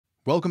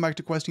Welcome back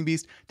to Questing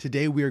Beast.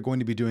 Today we are going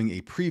to be doing a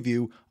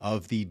preview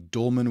of the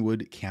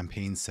Dolmenwood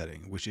campaign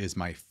setting, which is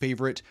my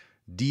favorite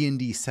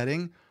D&D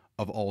setting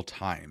of all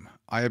time.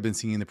 I have been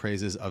singing the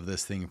praises of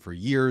this thing for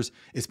years.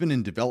 It's been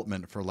in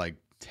development for like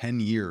 10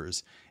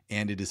 years,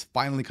 and it is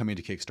finally coming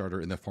to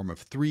Kickstarter in the form of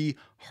 3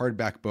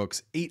 hardback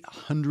books,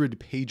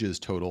 800 pages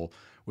total,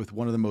 with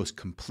one of the most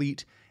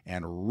complete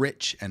and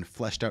rich and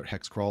fleshed out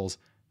hex crawls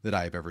that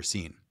I have ever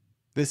seen.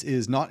 This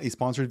is not a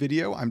sponsored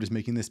video. I'm just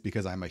making this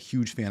because I'm a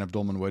huge fan of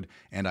Dolmenwood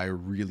and I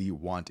really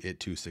want it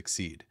to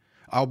succeed.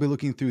 I'll be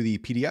looking through the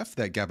PDF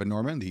that Gavin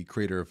Norman, the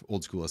creator of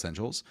Old School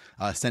Essentials,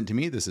 sent to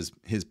me. This is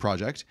his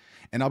project.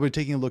 And I'll be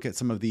taking a look at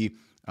some of the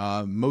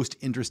most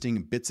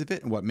interesting bits of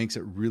it and what makes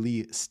it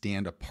really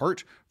stand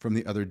apart from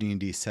the other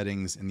D&D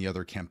settings and the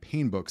other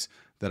campaign books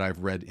that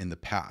I've read in the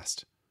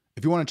past.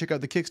 If you want to check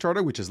out the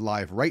Kickstarter, which is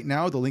live right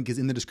now, the link is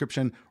in the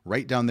description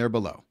right down there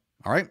below.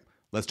 All right,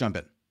 let's jump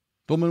in.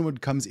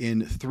 Dolmenwood comes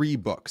in 3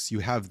 books. You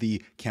have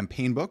the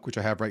campaign book, which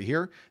I have right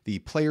here, the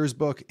player's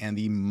book, and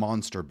the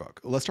monster book.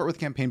 Let's start with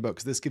the campaign book,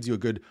 because this gives you a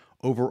good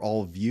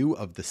overall view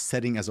of the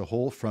setting as a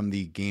whole from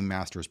the game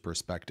master's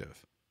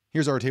perspective.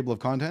 Here's our table of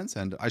contents,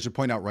 and I should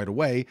point out right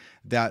away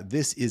that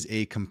this is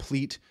a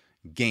complete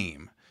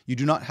game. You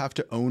do not have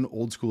to own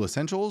Old School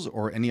Essentials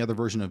or any other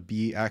version of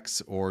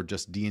BX or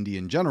just D&D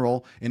in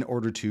general in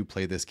order to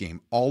play this game.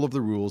 All of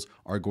the rules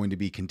are going to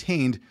be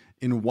contained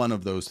in one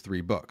of those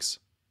 3 books.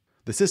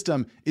 The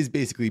system is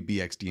basically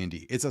BX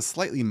D&D. It's a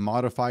slightly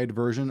modified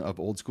version of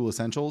Old School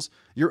Essentials.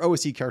 Your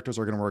OSE characters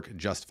are going to work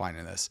just fine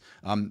in this.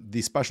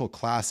 The special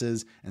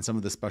classes and some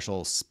of the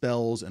special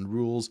spells and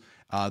rules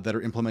that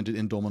are implemented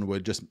in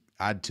Dolmenwood just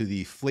add to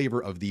the flavor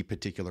of the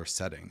particular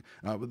setting.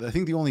 I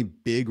think the only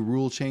big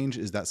rule change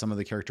is that some of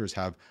the characters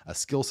have a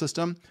skill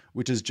system,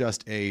 which is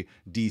just a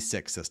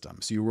D6 system.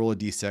 So you roll a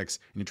D6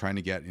 and you're trying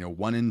to get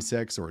 1 in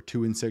 6 or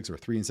 2 in 6 or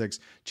 3 in 6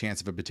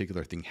 chance of a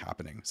particular thing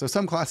happening. So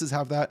some classes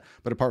have that,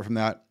 but apart from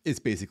that, it's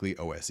basically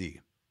OSE.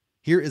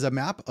 Here is a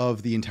map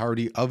of the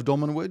entirety of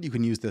Dolmenwood. You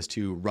can use this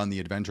to run the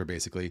adventure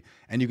basically,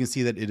 and you can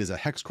see that it is a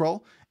hex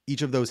crawl.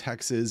 Each of those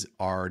hexes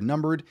are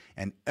numbered,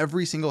 and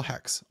every single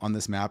hex on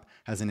this map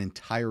has an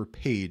entire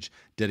page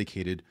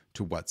dedicated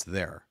to what's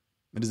there.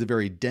 It is a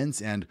very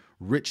dense and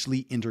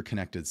richly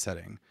interconnected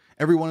setting.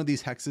 Every one of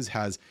these hexes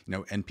has,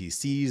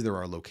 NPCs, there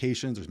are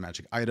locations, there's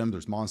magic items,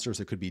 there's monsters,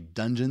 there could be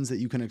dungeons that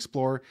you can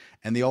explore,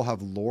 and they all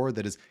have lore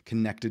that is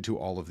connected to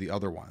all of the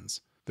other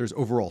ones. There's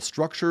overall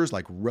structures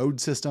like road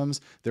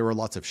systems. There are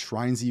lots of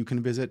shrines that you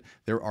can visit.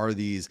 There are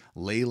these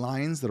ley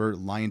lines that are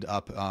lined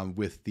up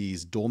with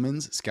these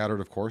dolmens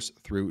scattered, of course,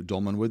 through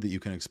Dolmenwood that you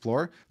can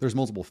explore. There's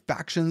multiple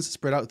factions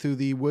spread out through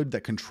the wood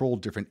that control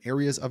different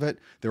areas of it.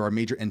 There are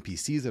major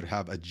NPCs that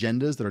have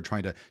agendas that are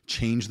trying to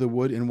change the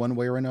wood in one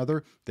way or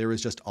another. There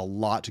is just a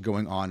lot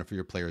going on for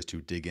your players to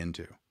dig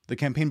into. The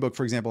campaign book,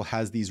 for example,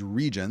 has these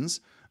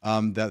regions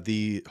that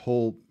the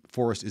whole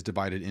forest is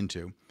divided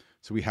into.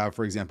 So we have,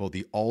 for example,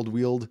 the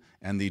Aldweald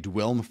and the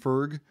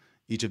Dwelmferg.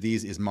 Each of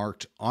these is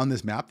marked on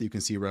this map that you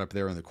can see right up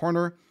there in the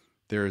corner.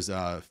 There's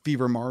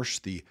Fever Marsh,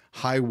 the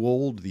High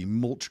Wold, the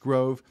Mulch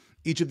Grove.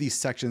 Each of these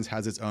sections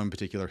has its own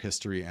particular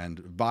history and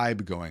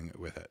vibe going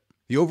with it.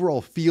 The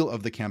overall feel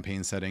of the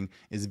campaign setting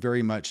is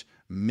very much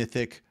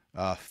mythic,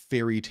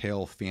 fairy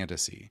tale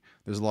fantasy.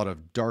 There's a lot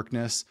of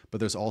darkness, but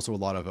there's also a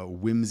lot of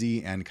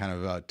whimsy and kind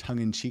of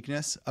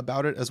tongue-in-cheekness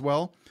about it as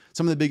well.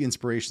 Some of the big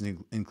inspirations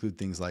include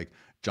things like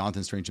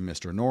Jonathan Strange and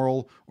Mr.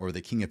 Norrell, or The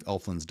King of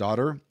Elfland's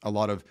Daughter, a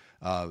lot of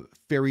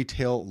fairy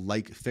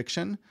tale-like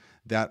fiction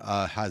that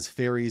has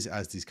fairies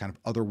as these kind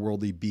of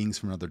otherworldly beings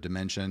from another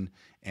dimension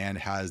and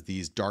has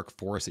these dark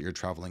forests that you're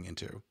traveling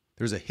into.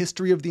 There's a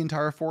history of the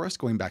entire forest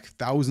going back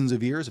thousands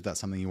of years, if that's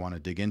something you want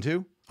to dig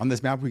into. On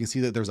this map, we can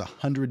see that there's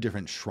 100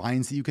 different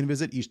shrines that you can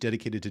visit, each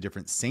dedicated to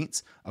different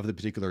saints of the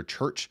particular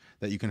church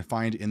that you can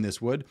find in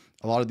this wood.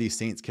 A lot of these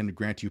saints can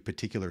grant you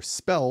particular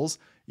spells.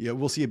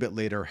 We'll see a bit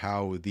later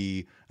how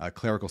the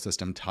clerical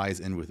system ties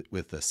in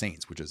with the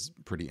saints, which is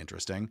pretty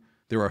interesting.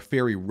 There are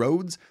fairy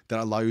roads that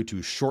allow you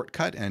to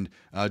shortcut and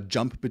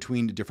jump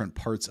between different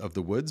parts of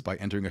the woods. By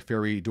entering a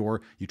fairy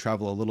door, you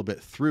travel a little bit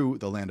through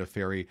the land of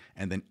fairy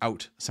and then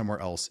out somewhere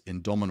else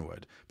in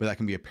Dolmenwood. But that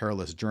can be a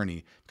perilous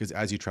journey because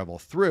as you travel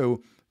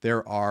through,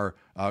 there are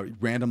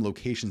random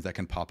locations that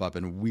can pop up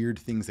and weird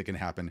things that can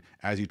happen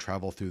as you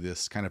travel through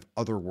this kind of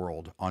other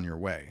world on your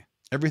way.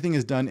 Everything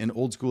is done in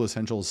Old School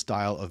Essentials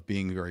style of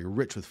being very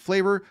rich with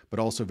flavor, but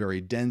also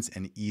very dense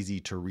and easy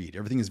to read.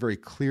 Everything is very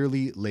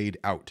clearly laid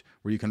out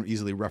where you can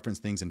easily reference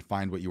things and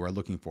find what you are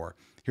looking for.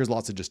 Here's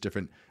lots of just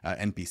different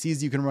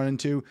NPCs you can run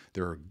into.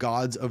 There are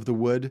gods of the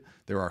wood.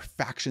 There are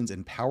factions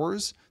and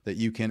powers that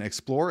you can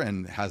explore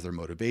and has their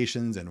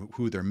motivations and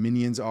who their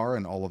minions are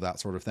and all of that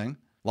sort of thing.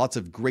 Lots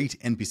of great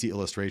NPC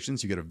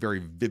illustrations. You get a very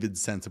vivid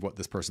sense of what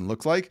this person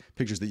looks like,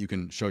 pictures that you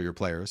can show your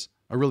players.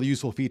 A really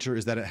useful feature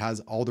is that it has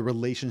all the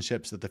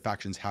relationships that the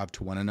factions have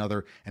to one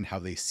another and how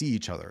they see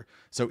each other.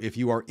 So if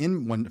you are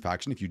in one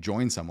faction, if you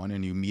join someone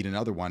and you meet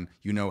another one,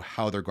 you know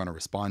how they're going to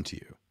respond to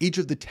you. Each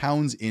of the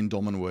towns in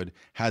Dolmenwood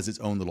has its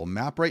own little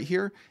map right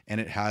here,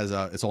 and it has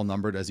it's all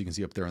numbered, as you can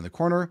see up there in the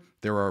corner.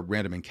 There are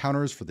random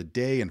encounters for the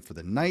day and for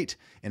the night,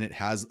 and it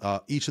has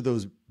each of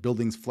those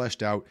buildings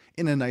fleshed out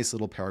in a nice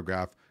little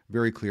paragraph.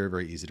 Very clear,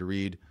 very easy to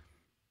read.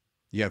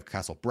 You have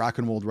Castle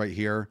Brackenwold right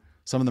here.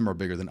 Some of them are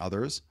bigger than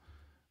others.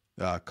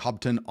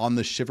 Cobton on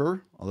the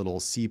Shiver, a little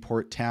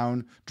seaport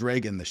town.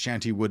 Dreg and the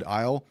Shantywood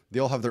Isle. They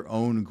all have their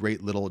own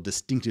great little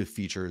distinctive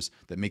features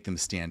that make them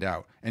stand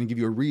out and give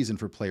you a reason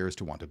for players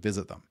to want to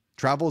visit them.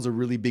 Travel is a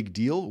really big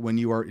deal when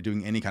you are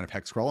doing any kind of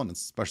hex crawl, and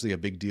it's especially a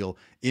big deal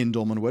in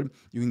Dolmenwood.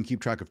 You can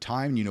keep track of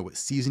time, you know what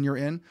season you're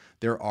in.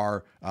 There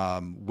are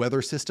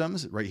weather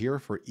systems right here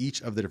for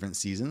each of the different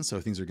seasons,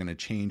 so things are going to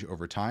change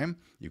over time.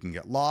 You can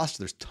get lost.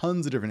 There's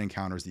tons of different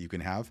encounters that you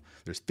can have.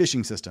 There's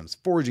fishing systems,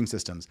 foraging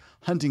systems,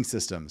 hunting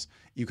systems.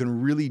 You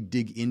can really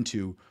dig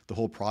into the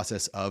whole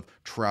process of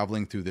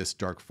traveling through this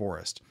dark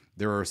forest.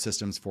 There are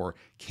systems for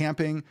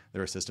camping.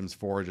 There are systems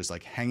for just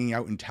like hanging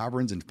out in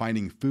taverns and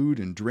finding food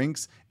and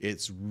drinks.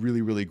 It's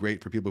really, really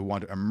great for people who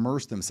want to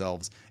immerse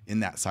themselves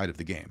in that side of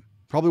the game.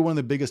 Probably one of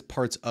the biggest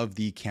parts of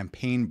the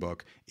campaign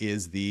book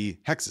is the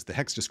hexes, the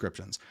hex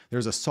descriptions.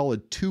 There's a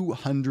solid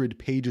 200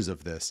 pages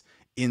of this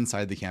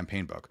inside the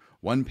campaign book,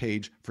 one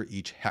page for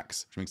each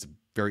hex, which makes it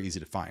very easy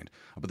to find.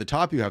 Up at the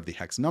top, you have the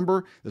hex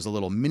number. There's a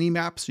little mini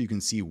map so you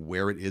can see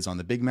where it is on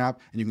the big map,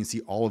 and you can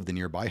see all of the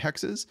nearby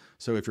hexes.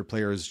 So if your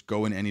players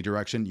go in any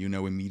direction, you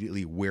know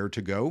immediately where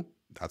to go.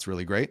 That's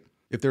really great.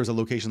 If there's a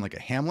location like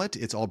a hamlet,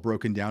 it's all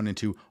broken down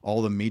into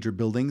all the major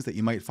buildings that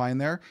you might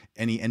find there.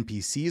 Any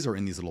NPCs are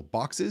in these little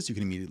boxes. You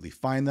can immediately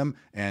find them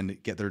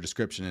and get their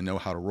description and know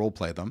how to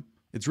roleplay them.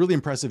 It's really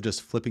impressive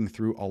just flipping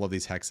through all of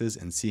these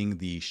hexes and seeing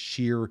the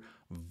sheer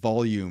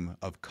volume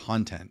of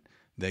content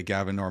that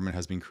Gavin Norman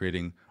has been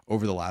creating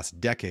over the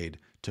last decade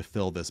to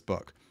fill this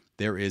book.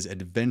 There is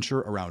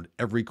adventure around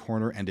every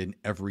corner and in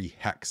every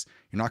hex.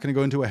 You're not going to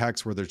go into a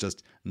hex where there's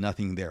just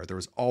nothing there.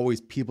 There's always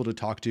people to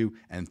talk to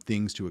and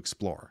things to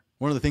explore.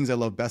 One of the things I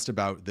love best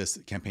about this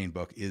campaign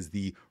book is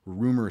the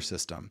rumor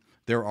system.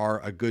 There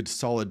are a good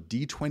solid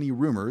D20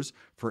 rumors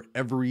for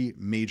every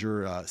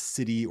major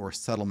city or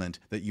settlement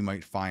that you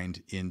might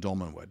find in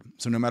Dolmenwood.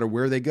 So no matter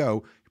where they go,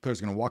 your players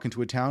are going to walk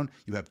into a town.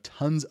 You have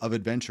tons of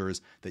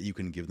adventures that you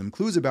can give them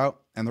clues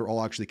about, and they're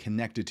all actually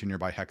connected to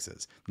nearby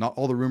hexes. Not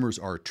all the rumors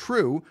are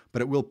true,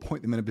 but it will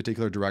point them in a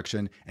particular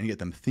direction and get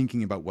them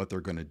thinking about what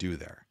they're going to do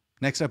there.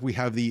 Next up, we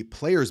have the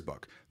player's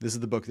book. This is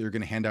the book that you're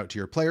going to hand out to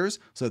your players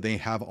so that they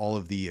have all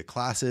of the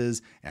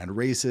classes and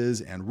races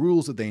and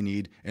rules that they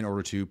need in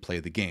order to play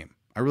the game.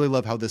 I really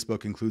love how this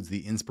book includes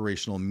the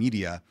inspirational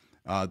media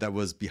that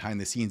was behind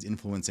the scenes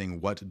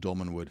influencing what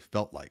Dolmenwood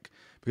felt like.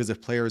 Because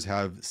if players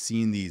have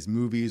seen these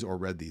movies or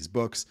read these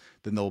books,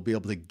 then they'll be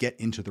able to get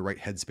into the right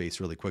headspace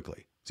really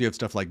quickly. So you have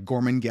stuff like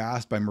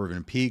Gormenghast by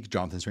Mervyn Peake,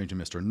 Jonathan Strange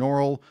and Mr.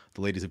 Norrell,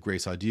 The Ladies of Grey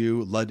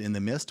Adieu, Lud in the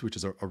Mist, which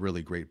is a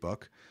really great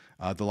book.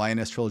 The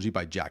Lioness Trilogy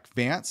by Jack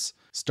Vance,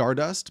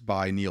 Stardust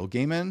by Neil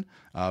Gaiman.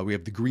 We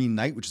have The Green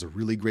Knight, which is a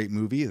really great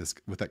movie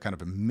with that kind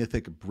of a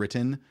mythic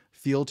Britain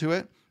feel to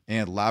it.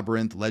 And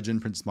Labyrinth,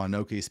 Legend, Princess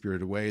Mononoke,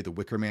 Spirited Away, The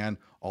Wicker Man,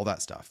 all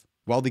that stuff.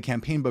 While the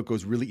campaign book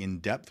goes really in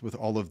depth with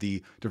all of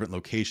the different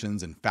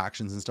locations and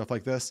factions and stuff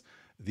like this,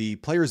 the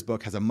player's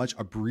book has a much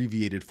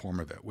abbreviated form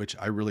of it, which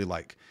I really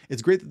like.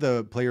 It's great that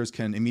the players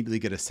can immediately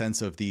get a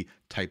sense of the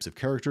types of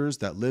characters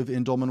that live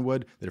in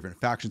Dolmenwood, the different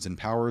factions and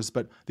powers,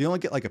 but they only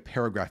get like a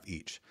paragraph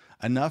each,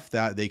 enough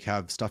that they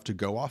have stuff to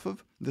go off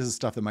of. This is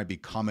stuff that might be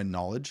common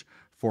knowledge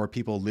for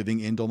people living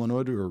in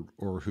Dolmenwood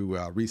or who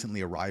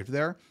recently arrived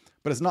there,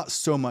 but it's not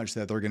so much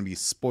that they're going to be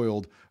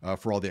spoiled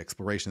for all the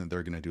exploration that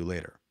they're going to do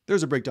later.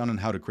 There's a breakdown on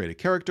how to create a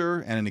character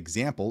and an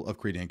example of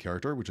creating a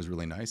character, which is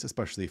really nice,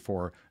 especially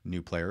for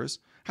new players.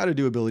 How to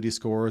do ability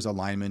scores,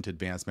 alignment,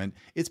 advancement.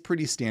 It's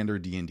pretty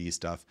standard D&D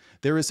stuff.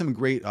 There is some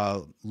great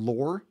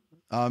lore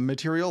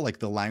material, like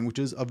the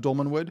languages of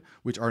Dolmenwood,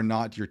 which are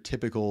not your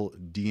typical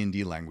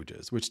D&D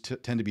languages, which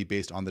tend to be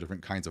based on the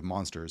different kinds of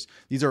monsters.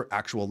 These are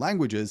actual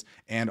languages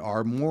and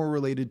are more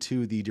related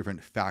to the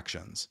different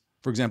factions.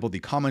 For example, the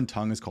common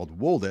tongue is called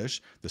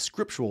Woldish. The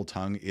scriptural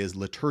tongue is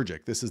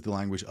liturgic. This is the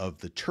language of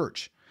the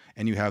church.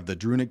 And you have the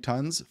Drunic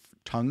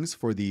tongues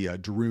for the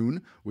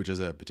Droon, which is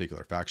a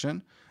particular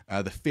faction.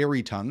 The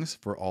fairy tongues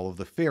for all of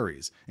the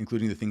fairies,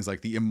 including the things like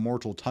the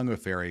immortal tongue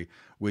of fairy,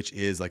 which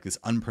is like this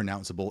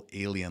unpronounceable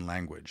alien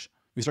language.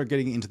 We start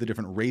getting into the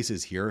different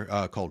races here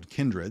called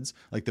kindreds,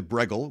 like the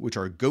Bregel, which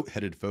are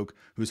goat-headed folk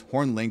whose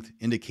horn length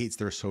indicates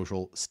their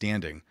social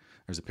standing.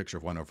 There's a picture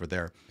of one over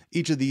there.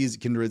 Each of these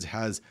kindreds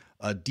has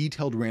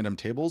detailed random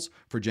tables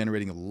for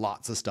generating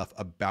lots of stuff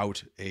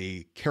about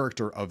a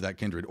character of that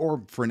kindred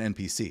or for an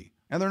NPC.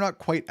 And they're not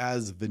quite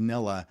as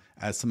vanilla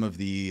as some of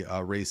the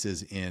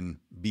races in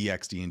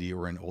BX D&D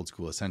or in Old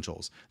School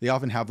Essentials. They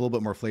often have a little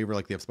bit more flavor,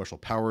 like they have special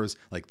powers,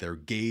 like their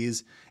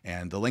gaze,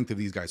 and the length of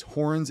these guys'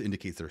 horns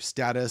indicates their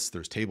status.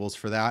 There's tables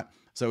for that.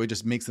 So it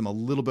just makes them a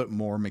little bit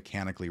more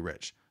mechanically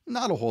rich.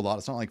 Not a whole lot,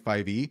 it's not like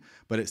 5e,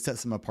 but it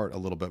sets them apart a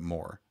little bit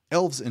more.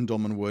 Elves in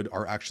Dolmenwood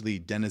are actually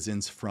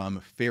denizens from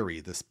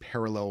Fairy, this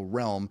parallel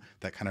realm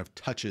that kind of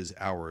touches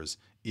ours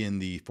in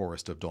the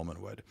Forest of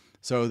Dolmenwood.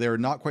 So they're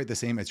not quite the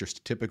same as your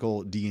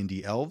typical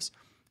D&D elves,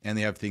 and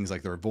they have things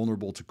like they're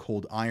vulnerable to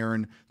cold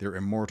iron, they're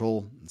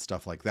immortal, and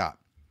stuff like that.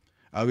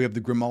 We have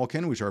the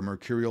Grimalkin, which are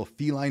mercurial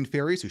feline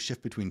fairies who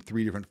shift between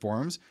 3 different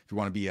forms. If you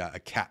want to be a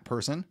cat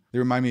person, they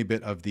remind me a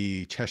bit of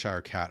the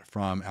Cheshire Cat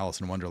from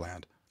Alice in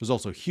Wonderland. There's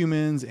also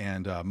humans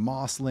and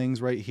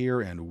mosslings right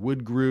here, and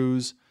wood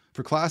grews.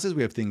 For classes,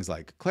 we have things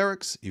like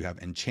clerics, you have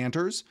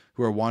enchanters,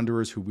 who are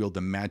wanderers who wield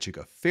the magic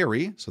of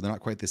fairy, so they're not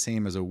quite the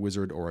same as a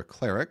wizard or a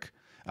cleric,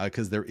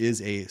 because there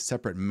is a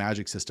separate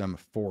magic system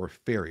for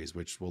fairies,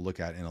 which we'll look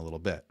at in a little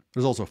bit.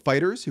 There's also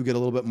fighters, who get a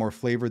little bit more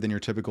flavor than your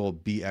typical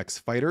BX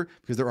fighter,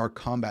 because there are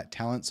combat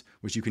talents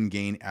which you can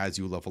gain as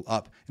you level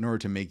up in order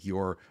to make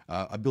your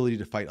ability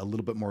to fight a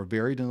little bit more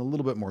varied and a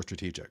little bit more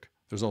strategic.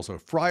 There's also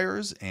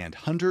friars and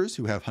hunters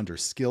who have hunter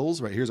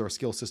skills, right? Here's our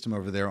skill system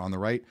over there on the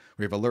right.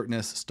 We have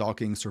alertness,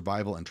 stalking,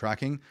 survival, and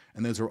tracking.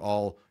 And those are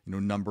all,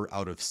 number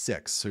out of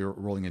 6. So you're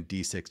rolling a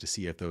d6 to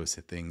see if those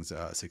things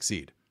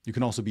succeed. You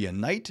can also be a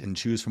knight and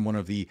choose from one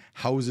of the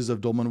houses of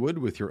Dolmenwood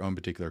with your own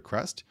particular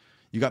crest.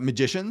 You got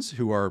magicians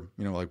who are,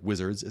 like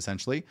wizards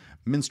essentially,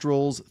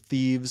 minstrels,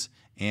 thieves,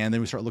 and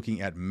then we start looking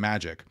at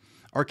magic.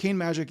 Arcane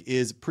magic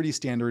is pretty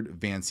standard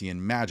Vancian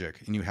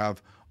magic, and you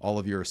have all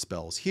of your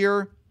spells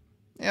here.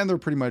 And they're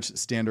pretty much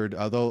standard,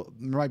 though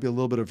there might be a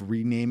little bit of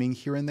renaming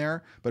here and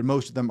there, but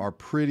most of them are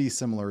pretty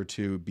similar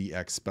to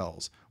BX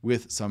spells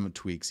with some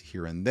tweaks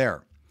here and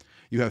there.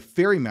 You have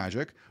fairy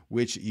magic,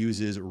 which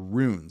uses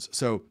runes.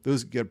 So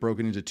those get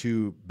broken into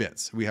 2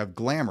 bits. We have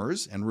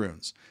glamours and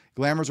runes.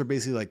 Glamours are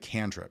basically like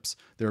cantrips.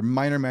 They're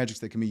minor magics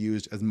that can be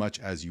used as much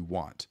as you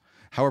want.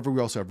 However,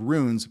 we also have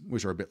runes,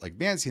 which are a bit like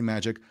Vancian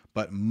magic,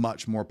 but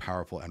much more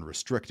powerful and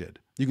restricted.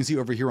 You can see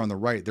over here on the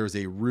right, there's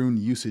a rune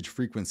usage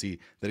frequency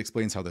that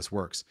explains how this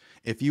works.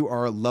 If you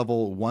are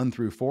level 1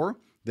 through 4,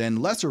 then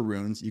lesser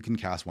runes you can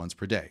cast once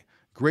per day.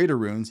 Greater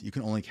runes you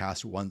can only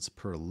cast once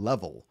per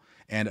level.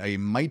 And a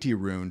mighty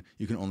rune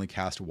you can only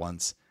cast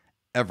once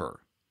ever.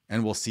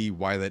 And we'll see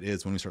why that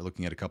is when we start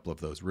looking at a couple of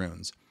those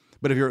runes.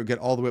 But if you get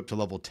all the way up to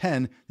level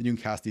 10, then you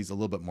can cast these a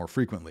little bit more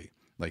frequently.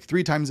 Like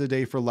 3 times a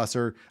day for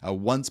lesser,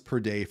 once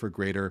per day for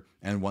greater,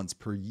 and once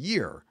per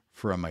year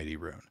for a mighty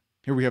rune.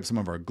 Here we have some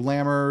of our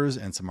glamours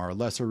and some of our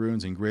lesser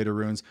runes and greater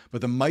runes, but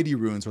the mighty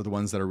runes are the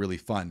ones that are really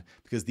fun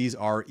because these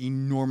are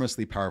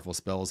enormously powerful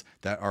spells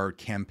that are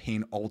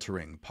campaign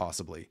altering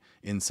possibly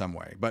in some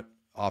way. But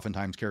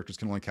oftentimes characters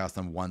can only cast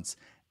them once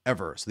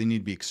ever, so they need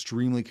to be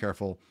extremely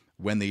careful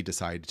when they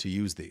decide to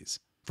use these.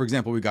 For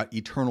example, we've got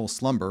Eternal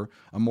Slumber.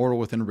 A mortal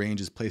within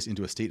range is placed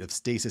into a state of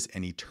stasis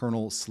and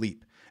eternal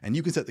sleep. And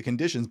you can set the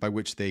conditions by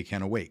which they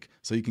can awake.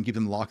 So you can keep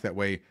them locked that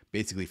way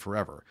basically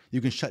forever.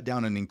 You can shut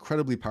down an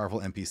incredibly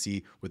powerful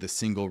NPC with a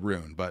single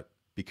rune, but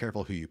be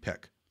careful who you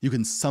pick. You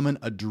can summon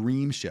a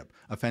dream ship,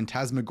 a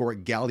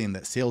phantasmagoric galleon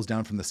that sails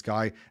down from the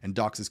sky and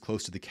docks as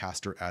close to the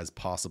caster as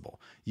possible.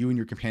 You and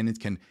your companions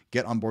can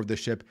get on board the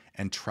ship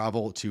and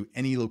travel to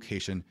any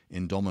location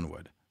in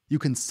Dolmenwood. You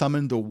can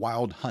summon the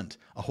Wild Hunt,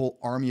 a whole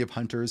army of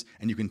hunters,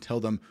 and you can tell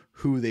them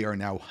who they are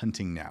now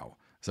hunting now.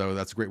 So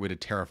that's a great way to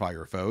terrify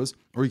your foes.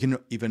 Or you can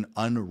even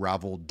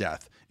unravel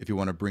death if you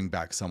want to bring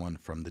back someone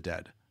from the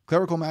dead.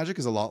 Clerical magic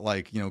is a lot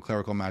like,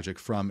 clerical magic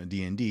from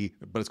D&D,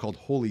 but it's called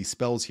holy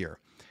spells here.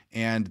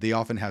 And they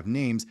often have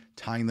names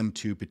tying them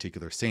to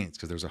particular saints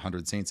because there's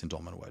 100 saints in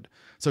Dolmenwood.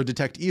 So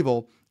Detect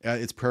Evil,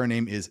 its prayer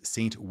name is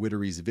Saint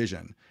Wittery's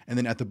Vision. And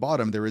then at the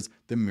bottom, there is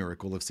the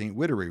Miracle of Saint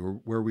Wittery,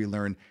 where we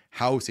learn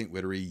how Saint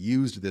Wittery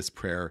used this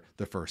prayer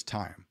the first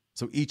time.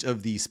 So each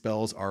of these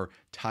spells are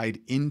tied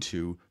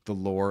into the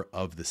lore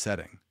of the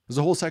setting. There's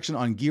a whole section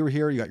on gear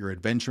here. You got your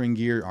adventuring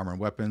gear, armor and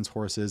weapons,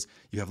 horses.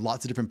 You have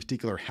lots of different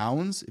particular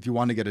hounds. If you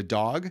want to get a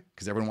dog,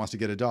 because everyone wants to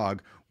get a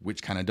dog,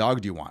 which kind of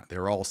dog do you want?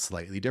 They're all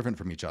slightly different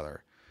from each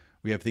other.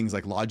 We have things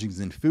like lodgings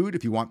and food.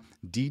 If you want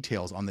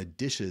details on the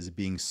dishes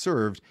being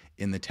served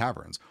in the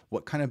taverns,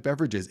 what kind of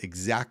beverages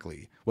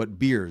exactly, what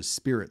beers,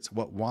 spirits,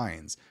 what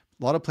wines.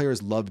 A lot of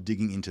players love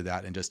digging into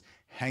that and just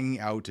hanging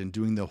out and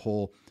doing the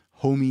whole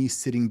homey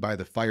sitting by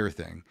the fire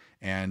thing.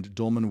 And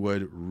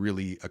Dolmenwood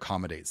really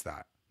accommodates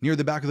that. Near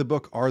the back of the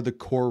book are the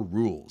core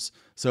rules.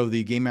 So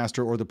the game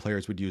master or the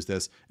players would use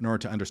this in order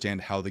to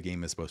understand how the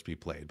game is supposed to be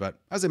played.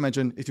 But as I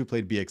mentioned, if you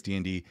played BX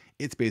D&D,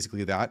 it's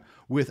basically that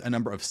with a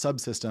number of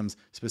subsystems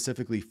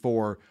specifically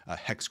for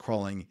hex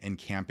crawling and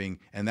camping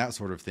and that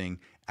sort of thing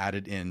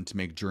added in to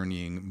make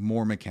journeying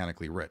more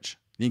mechanically rich.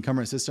 The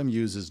encumbrance system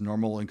uses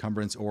normal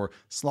encumbrance or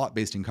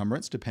slot-based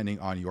encumbrance depending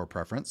on your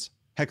preference.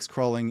 Hex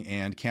crawling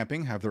and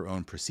camping have their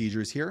own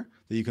procedures here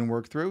that you can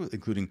work through,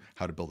 including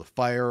how to build a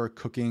fire,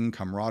 cooking,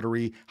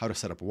 camaraderie, how to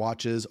set up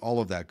watches,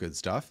 all of that good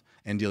stuff,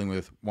 and dealing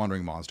with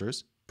wandering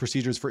monsters.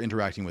 Procedures for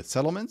interacting with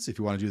settlements, if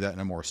you want to do that in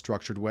a more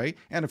structured way,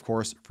 and of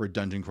course, for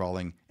dungeon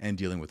crawling and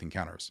dealing with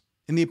encounters.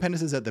 In the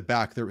appendices at the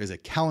back, there is a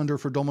calendar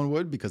for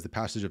Dolmenwood because the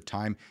passage of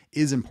time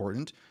is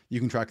important. You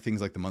can track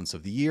things like the months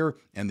of the year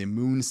and the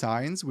moon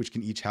signs, which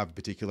can each have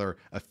particular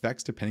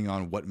effects depending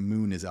on what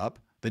moon is up.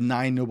 The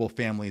 9 noble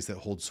families that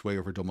hold sway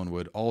over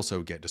Dolmenwood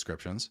also get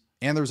descriptions.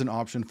 And there's an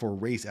option for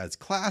race as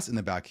class in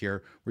the back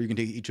here, where you can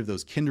take each of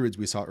those kindreds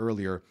we saw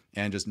earlier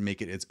and just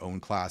make it its own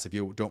class if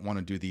you don't want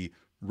to do the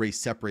race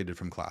separated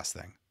from class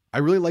thing. I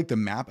really like the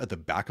map at the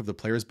back of the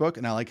player's book,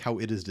 and I like how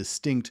it is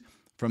distinct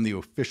from the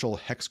official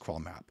hex crawl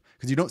map,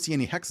 because you don't see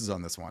any hexes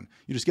on this one.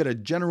 You just get a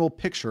general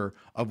picture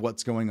of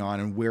what's going on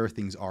and where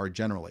things are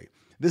generally.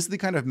 This is the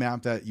kind of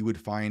map that you would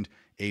find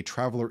a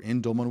traveler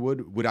in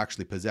Dolmenwood would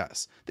actually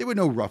possess. They would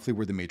know roughly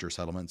where the major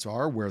settlements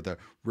are, where the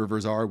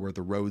rivers are, where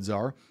the roads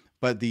are,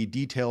 but the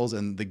details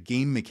and the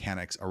game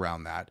mechanics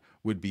around that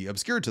would be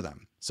obscure to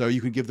them. So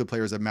you could give the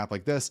players a map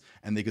like this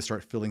and they could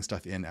start filling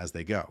stuff in as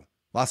they go.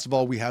 Last of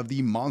all, we have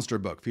the monster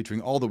book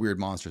featuring all the weird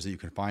monsters that you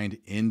can find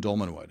in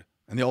Dolmenwood.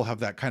 And they all have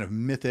that kind of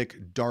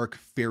mythic, dark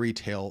fairy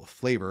tale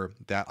flavor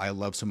that I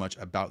love so much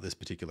about this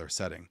particular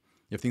setting.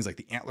 You have things like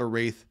the Antler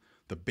Wraith,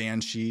 the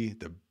Banshee,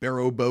 the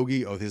Barrow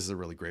Bogey. Oh, this is a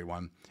really great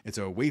one. It's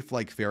a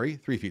waif-like fairy,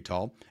 3 feet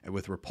tall, and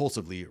with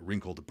repulsively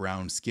wrinkled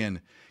brown skin,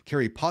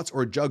 carry pots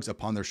or jugs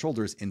upon their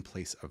shoulders in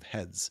place of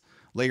heads.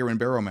 Layer and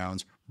barrow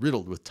mounds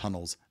riddled with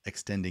tunnels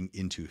extending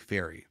into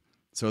fairy.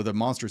 So the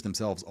monsters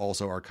themselves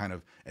also are kind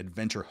of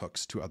adventure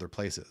hooks to other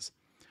places.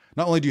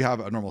 Not only do you have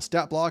a normal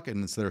stat block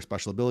and it's their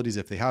special abilities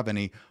if they have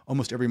any,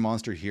 almost every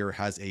monster here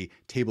has a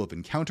table of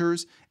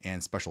encounters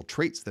and special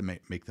traits that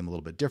make them a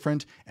little bit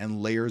different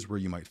and layers where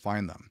you might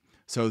find them.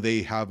 So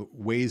they have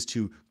ways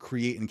to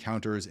create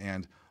encounters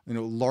and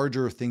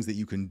larger things that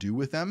you can do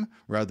with them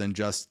rather than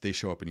just they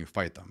show up and you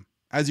fight them.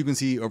 As you can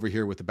see over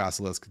here with the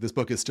Basilisk, this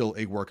book is still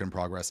a work in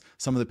progress.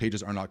 Some of the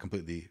pages are not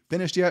completely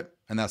finished yet,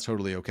 and that's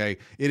totally okay.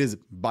 It is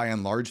by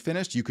and large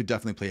finished. You could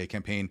definitely play a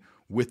campaign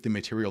with the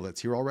material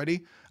that's here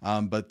already,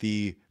 but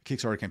the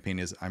Kickstarter campaign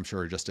is, I'm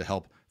sure, just to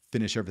help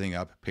finish everything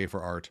up, pay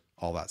for art,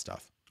 all that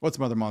stuff. What's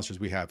some other monsters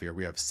we have here?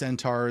 We have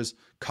centaurs,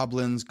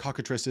 coblins,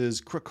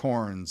 cockatrices,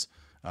 crookhorns,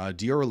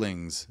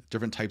 Diorlings,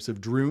 different types of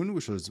Droon,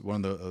 which was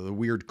one of the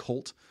weird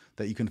cult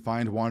that you can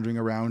find wandering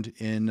around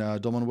in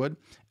Dolmenwood.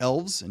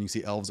 Elves, and you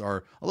see elves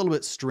are a little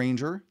bit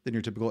stranger than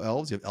your typical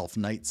elves. You have elf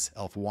knights,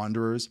 elf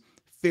wanderers,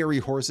 fairy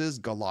horses,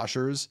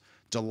 galoshers,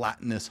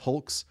 gelatinous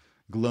hulks,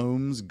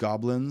 gloams,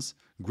 goblins,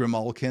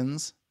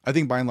 grimalkins. I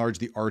think by and large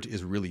the art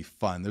is really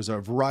fun. There's a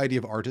variety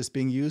of artists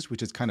being used,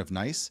 which is kind of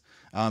nice,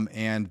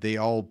 and they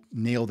all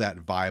nail that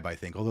vibe, I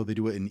think, although they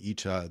do it in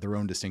each their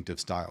own distinctive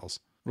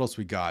styles. What else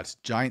we got?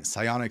 Giant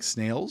psionic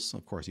snails.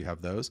 Of course, you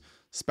have those.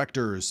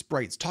 Specters,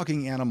 sprites,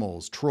 talking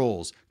animals,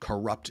 trolls,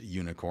 corrupt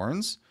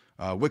unicorns,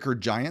 wicker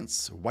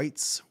giants,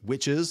 wights,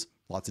 witches,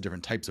 lots of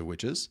different types of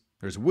witches.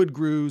 There's wood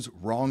grews,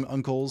 wrong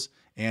uncles,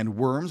 and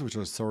worms, which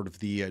are sort of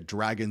the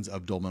dragons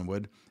of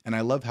Dolmenwood. And I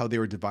love how they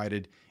were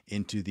divided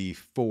into the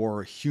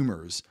 4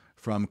 humors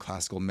from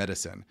classical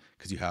medicine,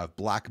 because you have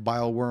black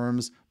bile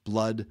worms,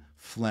 blood,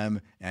 phlegm,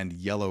 and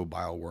yellow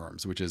bile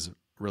worms, which is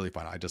really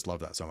fun. I just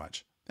love that so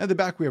much. At the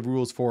back, we have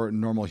rules for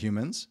normal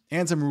humans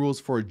and some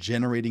rules for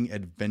generating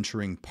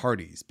adventuring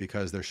parties,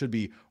 because there should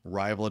be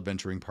rival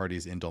adventuring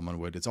parties in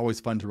Dolmenwood. It's always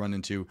fun to run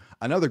into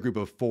another group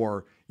of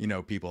 4,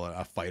 people,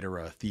 a fighter,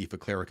 a thief, a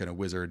cleric, and a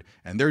wizard,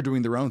 and they're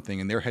doing their own thing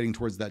and they're heading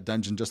towards that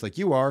dungeon just like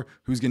you are.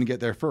 Who's going to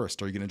get there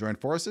first? Are you going to join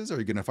forces? Are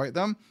you going to fight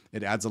them?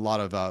 It adds a lot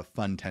of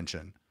fun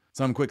tension.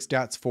 Some quick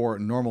stats for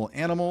normal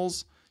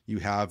animals. You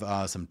have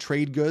some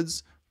trade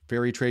goods.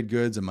 Fairy trade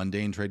goods and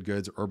mundane trade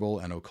goods, herbal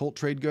and occult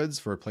trade goods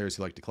for players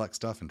who like to collect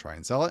stuff and try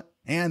and sell it.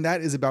 And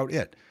that is about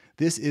it.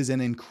 This is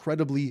an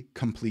incredibly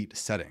complete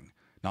setting.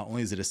 Not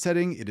only is it a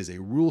setting, it is a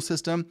rule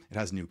system. It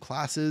has new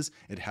classes.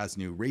 It has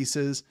new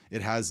races.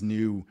 It has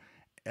new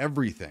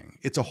everything.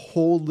 It's a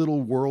whole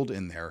little world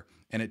in there,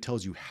 and it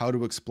tells you how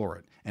to explore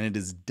it. And it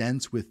is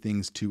dense with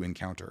things to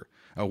encounter.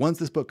 Once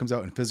this book comes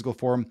out in physical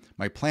form,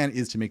 my plan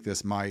is to make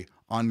this my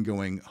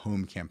ongoing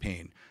home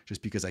campaign,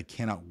 just because I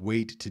cannot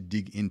wait to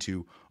dig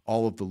into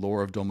all of the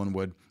lore of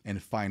Dolmenwood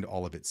and find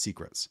all of its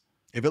secrets.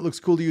 If it looks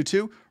cool to you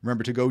too,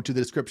 remember to go to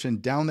the description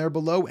down there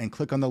below and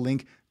click on the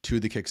link to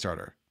the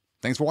Kickstarter.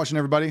 Thanks for watching,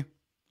 everybody.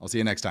 I'll see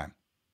you next time.